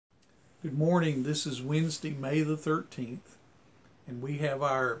Good morning. This is Wednesday, May the 13th, and we have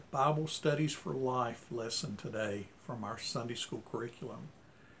our Bible Studies for Life lesson today from our Sunday school curriculum.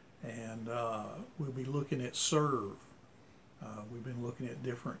 And we'll be looking at serve. We've been looking at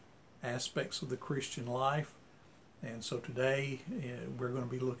different aspects of the Christian life. And so today we're going to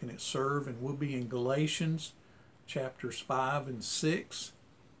be looking at serve, and we'll be in Galatians chapters 5 and 6.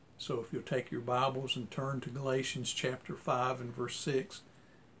 So if you'll take your Bibles and turn to Galatians chapter 5 and verse 6,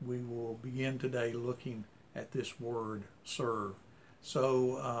 we will begin today looking at this word, serve.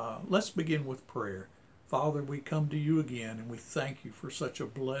 So let's begin with prayer. Father, we come to you again and we thank you for such a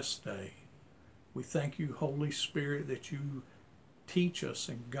blessed day. We thank you, Holy Spirit, that you teach us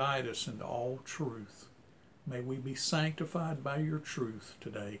and guide us into all truth. May we be sanctified by your truth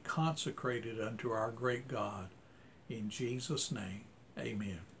today, consecrated unto our great God. In Jesus' name,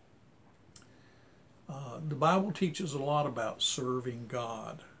 amen. The Bible teaches a lot about serving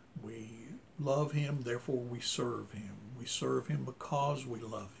God. We love him, therefore we serve him. We serve him because we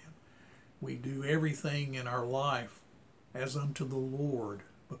love him. We do everything in our life as unto the Lord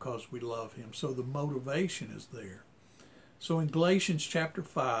because we love him. So the motivation is there. So in Galatians chapter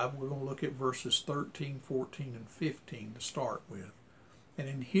 5, we're going to look at verses 13, 14, and 15 to start with. And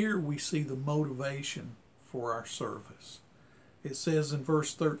in here we see the motivation for our service. It says in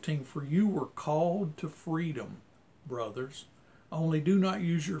verse 13, "For you were called to freedom, brothers. Only do not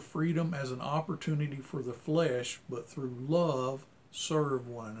use your freedom as an opportunity for the flesh, but through love serve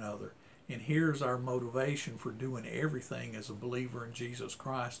one another." And here's our motivation for doing everything as a believer in Jesus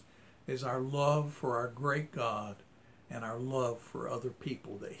Christ, is our love for our great God and our love for other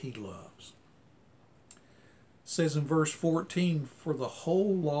people that he loves. It says in verse 14, "For the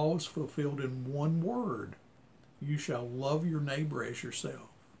whole law is fulfilled in one word. You shall love your neighbor as yourself."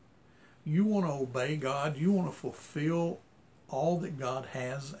 You want to obey God, you want to fulfill all that God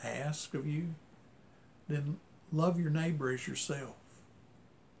has asked of you, then love your neighbor as yourself.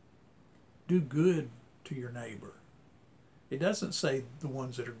 Do good to your neighbor. It doesn't say the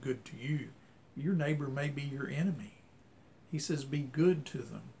ones that are good to you. Your neighbor may be your enemy. He says be good to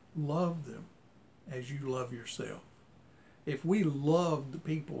them. Love them as you love yourself. If we love the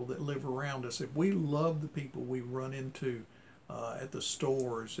people that live around us, if we love the people we run into at the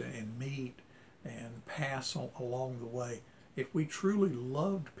stores and meet and pass along the way, if we truly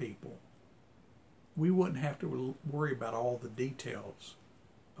loved people, we wouldn't have to worry about all the details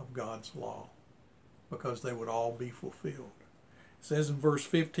of God's law because they would all be fulfilled. It says in verse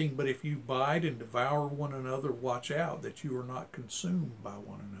 15, "But if you bite and devour one another, watch out that you are not consumed by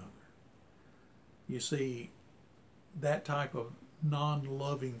one another." You see, that type of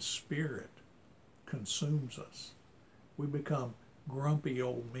non-loving spirit consumes us. We become grumpy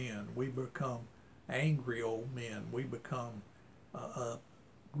old men. We become angry old men. We become a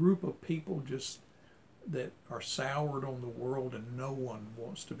group of people just that are soured on the world, and no one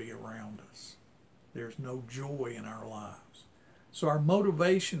wants to be around us. There's no joy in our lives. So our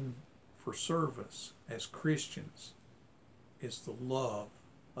motivation for service as Christians is the love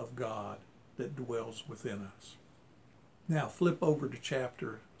of God that dwells within us. Now flip over to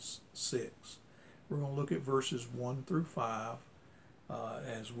chapter 6. We're going to look at verses 1 through 5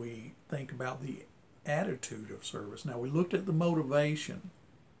 as we think about the attitude of service. Now we looked at the motivation.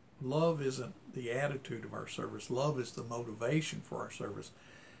 Love isn't the attitude of our service. Love is the motivation for our service.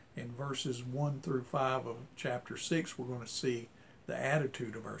 In verses 1 through 5 of chapter 6, we're going to see the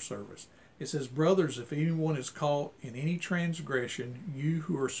attitude of our service. It says, "Brothers, if anyone is caught in any transgression, you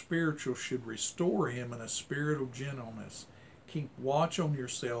who are spiritual should restore him in a spirit of gentleness. Keep watch on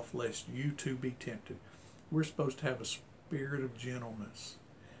yourself, lest you too be tempted." We're supposed to have a spirit of gentleness.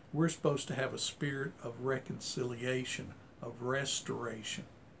 We're supposed to have a spirit of reconciliation, of restoration.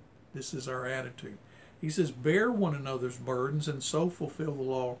 This is our attitude. He says, "Bear one another's burdens and so fulfill the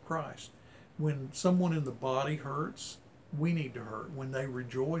law of Christ." When someone in the body hurts, we need to hurt. When they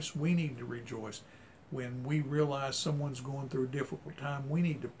rejoice, we need to rejoice. When we realize someone's going through a difficult time, we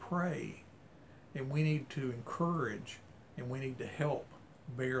need to pray, and we need to encourage, and we need to help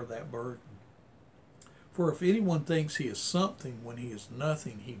bear that burden. "For if anyone thinks he is something when he is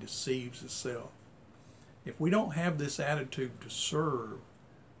nothing, he deceives himself." If we don't have this attitude to serve,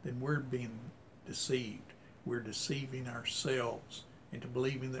 then we're being deceived. We're deceiving ourselves into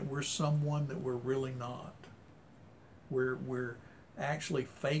believing that we're someone that we're really not. We're actually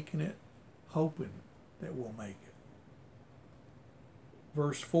faking it, hoping that we'll make it.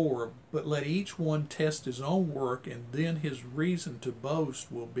 Verse 4, "But let each one test his own work, and then his reason to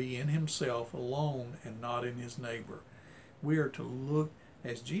boast will be in himself alone and not in his neighbor." We are to look,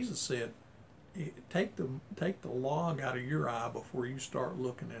 as Jesus said, take the log out of your eye before you start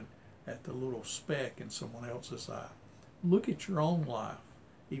looking at the little speck in someone else's eye. Look at your own life.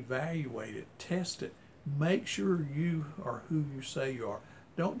 Evaluate it. Test it. Make sure you are who you say you are.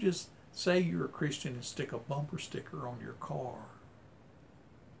 Don't just say you're a Christian and stick a bumper sticker on your car.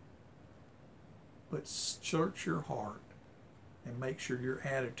 But search your heart and make sure your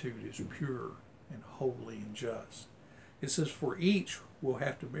attitude is pure and holy and just. It says, for each will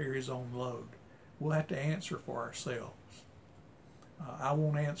have to bear his own load. We'll have to answer for ourselves. I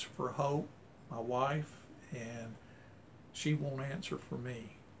won't answer for Hope, my wife, and she won't answer for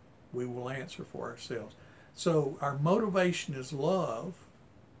me. We will answer for ourselves. So our motivation is love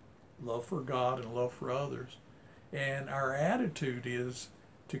for God and love for others. And our attitude is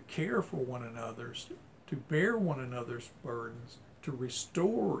to care for one another, to bear one another's burdens, to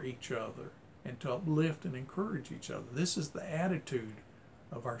restore each other, and to uplift and encourage each other. This is the attitude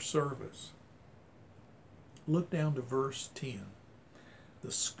of our service. Look down to verse 10.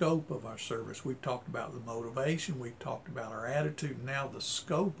 The scope of our service. We've talked about the motivation, we've talked about our attitude, now the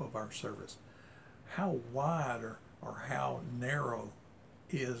scope of our service. How wide or how narrow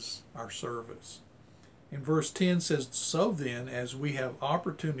is our service? In verse 10 says, so then, as we have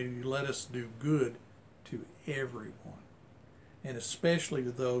opportunity, let us do good to everyone, and especially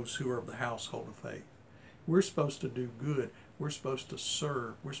to those who are of the household of faith. We're supposed to do good. We're supposed to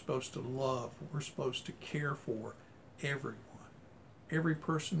serve. We're supposed to love. We're supposed to care for everyone. Every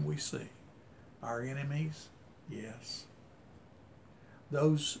person we see. Our enemies, yes.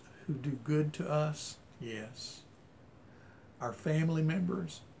 Those who do good to us, yes. Our family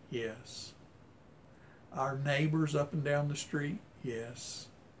members, yes. Our neighbors up and down the street, yes.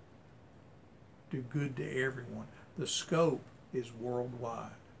 Do good to everyone. The scope is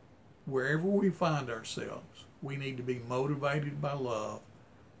worldwide. Wherever we find ourselves, we need to be motivated by love,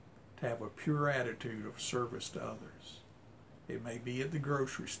 to have a pure attitude of service to others. It may be at the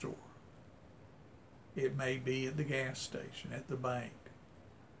grocery store. It may be at the gas station, at the bank.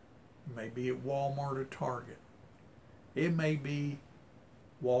 It may be at Walmart or Target. It may be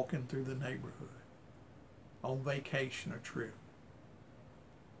walking through the neighborhood, on vacation or trip.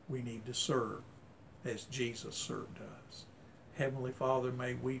 We need to serve as Jesus served us. Heavenly Father,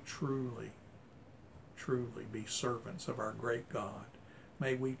 may we truly, truly be servants of our great God.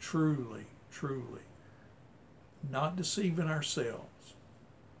 May we truly, truly not deceiving ourselves,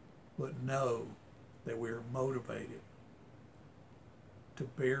 but know that we are motivated to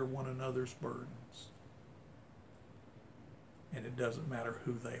bear one another's burdens. And it doesn't matter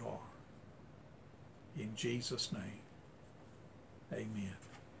who they are. In Jesus' name, amen.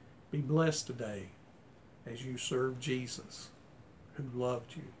 Be blessed today as you serve Jesus, who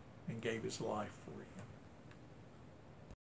loved you and gave his life for you.